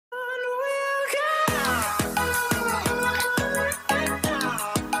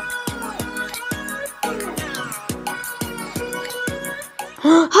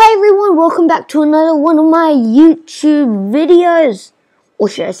everyone, welcome back to another one of my YouTube videos, or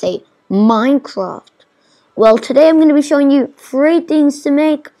should I say Minecraft. Well, today I'm going to be showing you 3 things to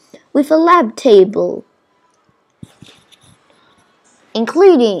make with a lab table,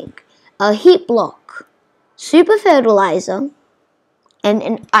 including a heat block, super fertilizer, and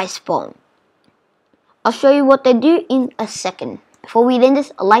an ice bomb. I'll show you what they do in a second. Before we end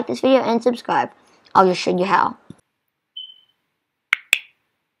this, like this video and subscribe. I'll just show you how.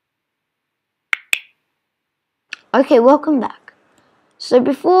 Okay, welcome back. So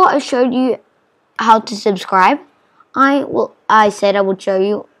before I showed you how to subscribe, I said I would show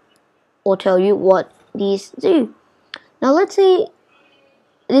you or tell you what these do. Now let's say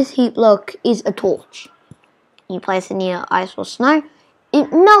this heat block is a torch. You place it near ice or snow,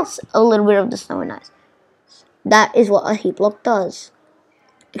 it melts a little bit of the snow and ice. That is what a heat block does.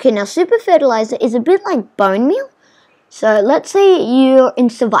 Okay, now super fertilizer is a bit like bone meal. So let's say you're in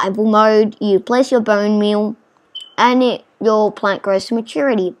survival mode, you place your bone meal and your plant grows to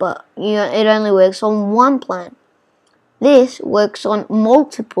maturity, but it only works on one plant. This works on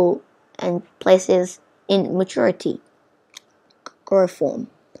multiple and places in maturity growth form.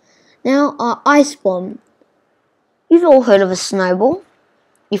 Now our ice bomb, you've all heard of a snowball.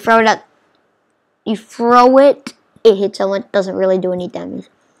 You throw it, it hits someone, it doesn't really do any damage.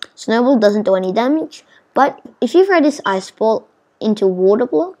 Snowball doesn't do any damage, but if you throw this ice ball into water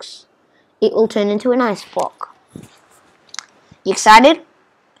blocks, it will turn into an ice block. You excited?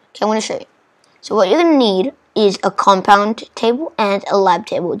 Okay, I'm going to show you. So what you're going to need is a compound table and a lab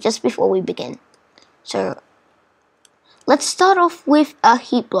table just before we begin. So let's start off with a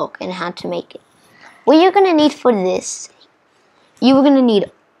heat block and how to make it. What you're going to need for this, you're going to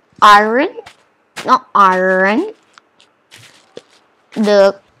need the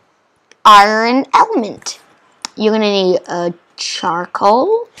iron element. You're going to need a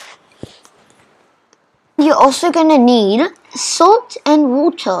charcoal. You're also going to need salt and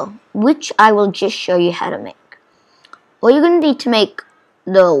water, which I will just show you how to make. What you're going to need to make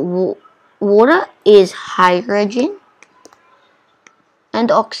the water is hydrogen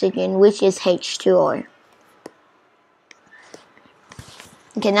and oxygen, which is H2O.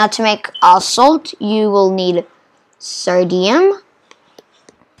 Okay, now to make our salt, you will need sodium,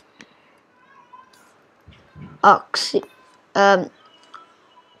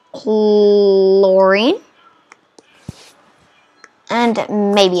 chlorine, and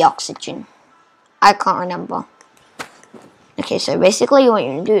maybe oxygen. I can't remember. Okay, so basically what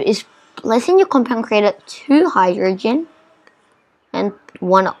you're going to do is place in your compound creator 2 hydrogen and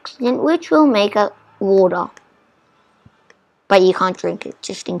 1 oxygen, which will make a water. But you can't drink it,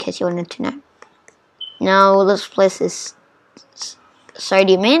 just in case you wanted to know. Now let's place this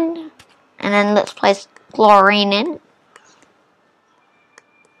sodium in, and then let's place chlorine in.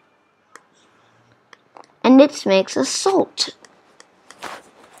 And this makes a salt.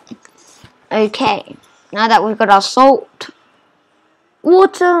 Okay, now that we've got our salt,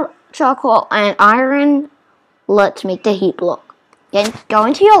 water, charcoal, and iron, let's make the heat block. Then go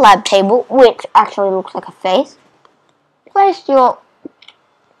into your lab table, which actually looks like a face. Place your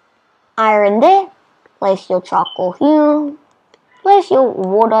iron there, place your charcoal here, place your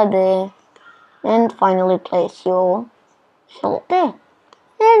water there, and finally place your salt there.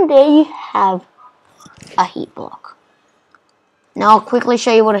 And there you have a heat block. Now I'll quickly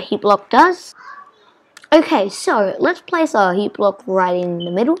show you what a heat block does. Okay, so let's place our heat block right in the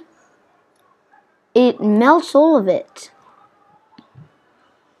middle. It melts all of it.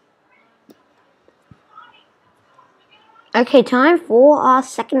 Okay, time for our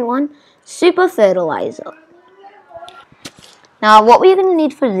second one, super fertilizer. Now what we're going to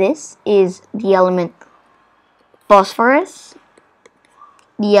need for this is the element phosphorus,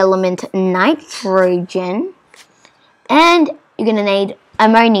 the element nitrogen, and you're going to need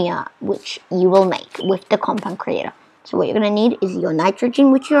ammonia, which you will make with the compound creator. So what you're going to need is your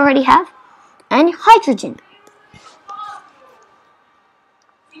nitrogen, which you already have, and hydrogen.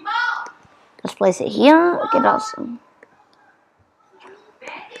 Let's place it here. Get us some.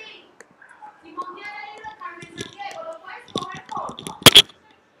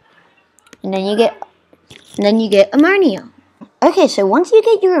 And then you get ammonia. Okay, so once you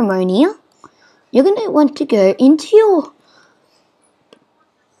get your ammonia, you're going to want to go into your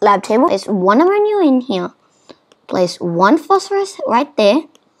lab table. Place 1 ammonia in here. Place 1 phosphorus right there.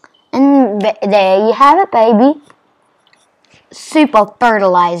 And there you have it, baby. Super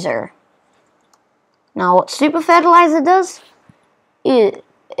fertilizer. Now what super fertilizer does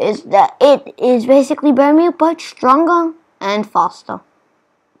is that it is basically bone meal, but stronger and faster.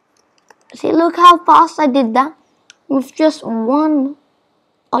 See, look how fast I did that with just 1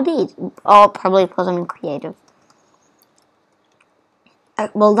 All these. Oh, probably because I'm in creative.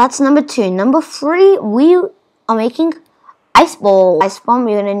 Well, that's number 2. Number 3, we are making ice ball. Ice bomb,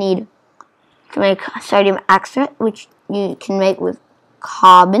 you're going to need to make sodium oxide, which you can make with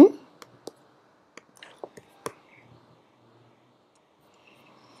carbon.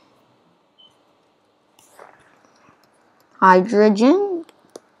 Hydrogen.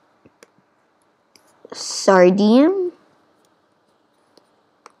 Sodium.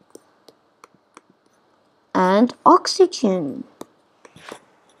 And oxygen.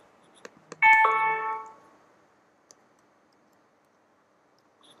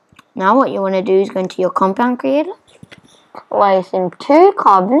 Now what you want to do is go into your compound creator, place in 2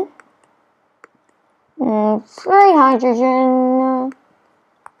 carbon, 3 hydrogen,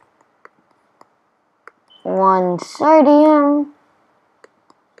 1 sodium,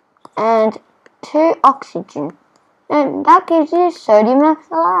 and 2 oxygen. And that gives you sodium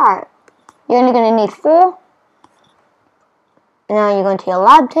oxide. You're only going to need 4. Now you're going to your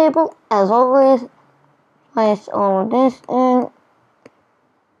lab table, as always. Place all of this in.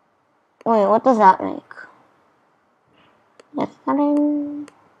 Wait, what does that make? Yes, that in.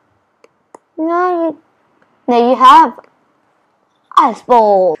 Now you have ice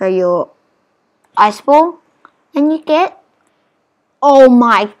ball for your ice ball, and you get. Oh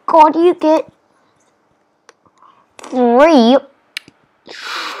my god! You get 3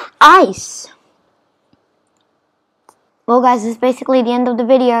 ice. Well, guys, this is basically the end of the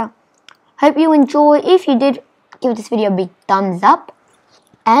video. Hope you enjoy. If you did, give this video a big thumbs up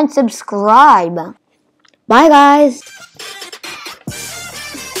and subscribe. Bye, guys.